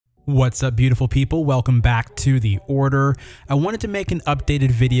What's up, beautiful people? Welcome back to The Order. I wanted to make an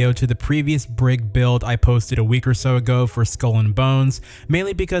updated video to the previous Brig build I posted a week or so ago for Skull and Bones,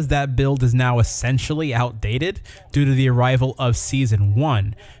 mainly because that build is now essentially outdated due to the arrival of Season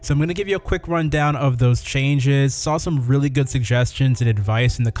 1. So I'm going to give you a quick rundown of those changes, saw some really good suggestions and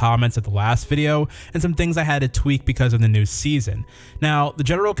advice in the comments of the last video, and some things I had to tweak because of the new season. Now, the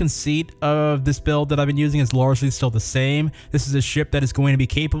general conceit of this build that I've been using is largely still the same. This is a ship that is going to be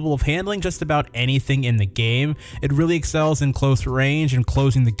capable of handling just about anything in the game. It really excels in close range and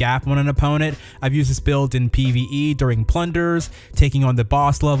closing the gap on an opponent. I've used this build in PvE during plunders, taking on the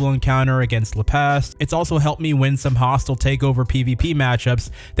boss level encounter against La Peste. It's also helped me win some hostile takeover PvP matchups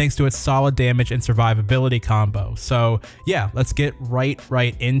thanks to its solid damage and survivability combo. So yeah, let's get right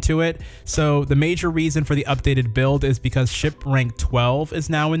into it. So the major reason for the updated build is because ship rank 12 is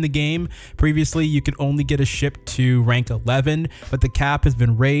now in the game. Previously, you could only get a ship to rank 11, but the cap has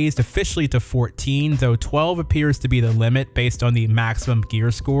been raised officially to 14, though 12 appears to be the limit based on the maximum gear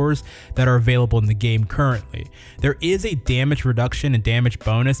scores that are available in the game currently. There is a damage reduction and damage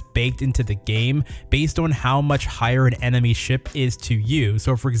bonus baked into the game based on how much higher an enemy ship is to you.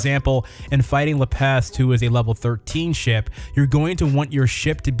 So for example, in fighting La Peste, who is a level 13 ship, you're going to want your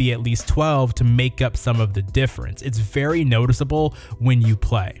ship to be at least 12 to make up some of the difference. It's very noticeable when you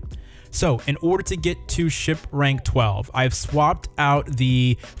play. So in order to get to ship rank 12, I've swapped out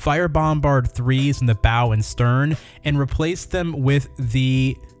the Fire Bombard 3s in the bow and stern and replaced them with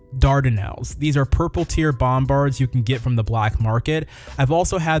the Dardanelles. These are purple tier bombards you can get from the black market. I've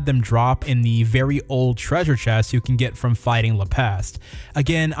also had them drop in the very old treasure chest you can get from fighting La Peste.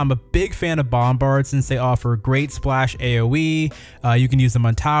 Again, I'm a big fan of bombards since they offer great splash AoE. You can use them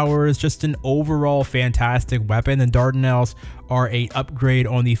on towers, just an overall fantastic weapon, and Dardanelles are a upgrade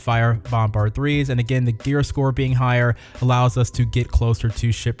on the Fire Bombard 3s, and again, the gear score being higher allows us to get closer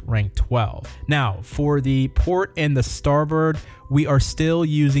to ship rank 12. Now, for the port and the starboard, we are still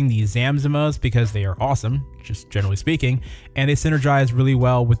using the Zamzamas because they are awesome, just generally speaking, and they synergize really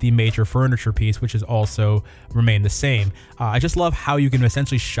well with the major furniture piece, which has also remained the same. I just love how you can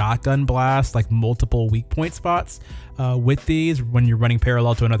essentially shotgun blast like multiple weak point spots with these when you're running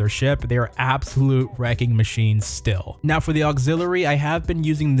parallel to another ship. They are absolute wrecking machines still. Now for the auxiliary, I have been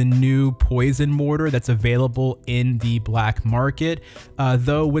using the new poison mortar that's available in the black market,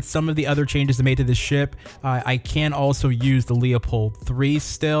 though with some of the other changes I made to this ship, I can also use the Leopold 3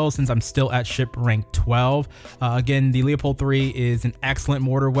 still, since I'm still at ship rank 12. Again, the Leopold 3 is an excellent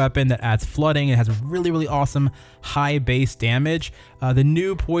mortar weapon that adds flooding. It has really awesome high base damage. The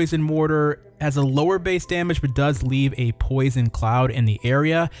new poison mortar has a lower base damage but does leave a poison cloud in the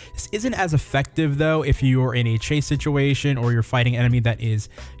area. This isn't as effective though if you're in a chase situation or you're fighting an enemy that is,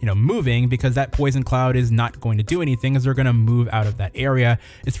 moving, because that poison cloud is not going to do anything as they're going to move out of that area.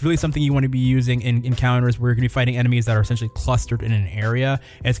 It's really something you want to be using in encounters where you're going to be fighting enemies that are essentially clustered in an area,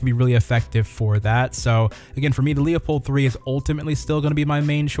 and it's going to be really effective for that. So again, for me, the Leopold 3 is ultimately still going to be my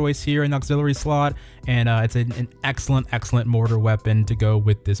main choice here in the auxiliary slot, and it's an excellent mortar weapon to go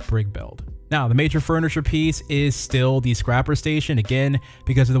with this Brig build. Now, the major furniture piece is still the scrapper station, again,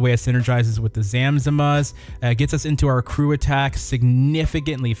 because of the way it synergizes with the Zamzamas. It gets us into our crew attack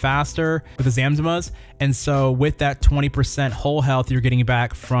significantly faster with the Zamzamas, and so with that 20% hull health you're getting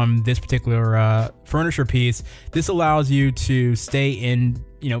back from this particular furniture piece, this allows you to stay in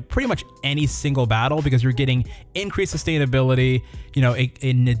pretty much any single battle because you're getting increased sustainability,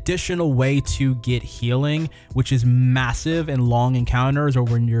 an additional way to get healing, which is massive in long encounters or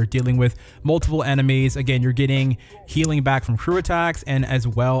when you're dealing with multiple enemies. Again, you're getting healing back from crew attacks and as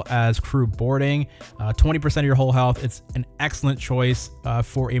well as crew boarding. 20% of your whole health. It's an excellent choice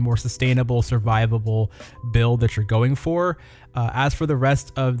for a more sustainable, survivable build that you're going for. As for the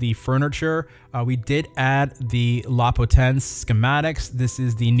rest of the furniture, we did add the La Potence schematics. This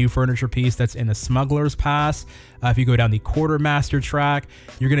is the new furniture piece that's in the Smuggler's Pass. If you go down the Quartermaster track,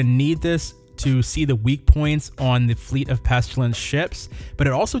 you're going to need this to see the weak points on the Fleet of Pestilence ships, but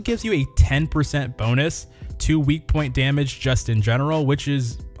it also gives you a 10% bonus to weak point damage just in general, which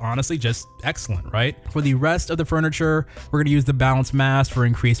is honestly just excellent, right? For the rest of the furniture, we're going to use the balanced mass for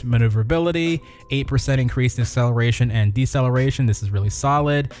increased maneuverability, 8% increased acceleration and deceleration. This is really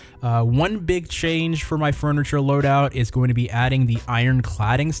solid. One big change for my furniture loadout is going to be adding the iron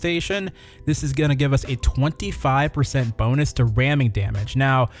cladding station. This is going to give us a 25% bonus to ramming damage.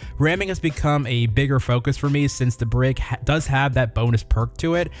 Now, ramming has become a bigger focus for me since the Brig does have that bonus perk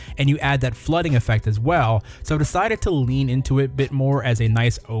to it, and you add that flooding effect as well. So I decided to lean into it a bit more as a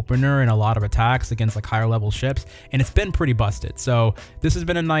nice opener in a lot of attacks against like higher level ships, and it's been pretty busted. So this has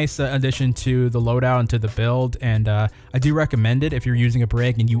been a nice addition to the loadout and to the build, and I do recommend it if you're using a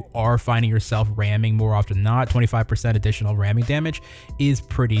Brig and you are finding yourself ramming more often than not. 25% additional ramming damage is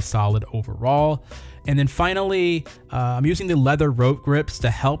pretty solid overall. And then finally, I'm using the leather rope grips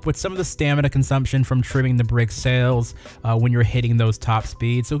to help with some of the stamina consumption from trimming the Brig sails when you're hitting those top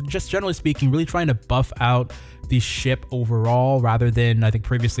speeds. So just generally speaking, really trying to buff out the ship overall rather than, I think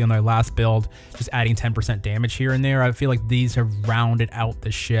previously on my last build, just adding 10% damage here and there. I feel like these have rounded out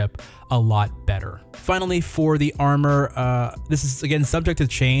the ship a lot better. Finally, for the armor, this is again subject to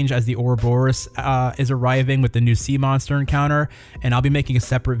change as the Ouroboros is arriving with the new sea monster encounter, and I'll be making a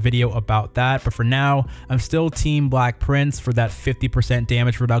separate video about that. But for now, I'm still Team Black Prince for that 50%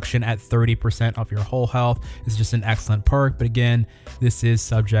 damage reduction at 30% of your whole health. It's just an excellent perk, but again, this is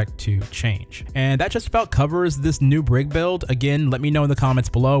subject to change. And that just about covers this new Brig build. Again, let me know in the comments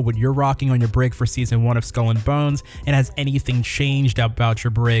below what you're rocking on your Brig for Season 1 of Skull and Bones, and has anything changed about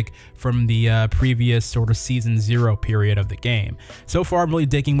your Brig from the previous sort of Season 0 period of the game. So far, I'm really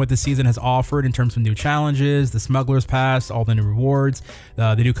digging what the season has offered in terms of new challenges, the Smuggler's Pass, all the new rewards.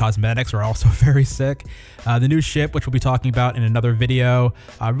 The new cosmetics are also very sick. The new ship, which we'll be talking about in another video.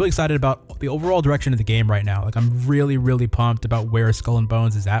 I'm really excited about the overall direction of the game right now. Like, I'm really pumped about where Skull and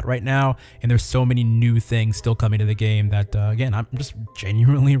Bones is at right now, and there's so many new things still coming to the game that, again, I'm just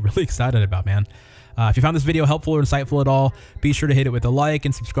genuinely really excited about, man. If you found this video helpful or insightful at all, be sure to hit it with a like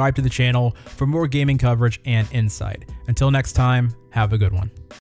and subscribe to the channel for more gaming coverage and insight. Until next time, have a good one.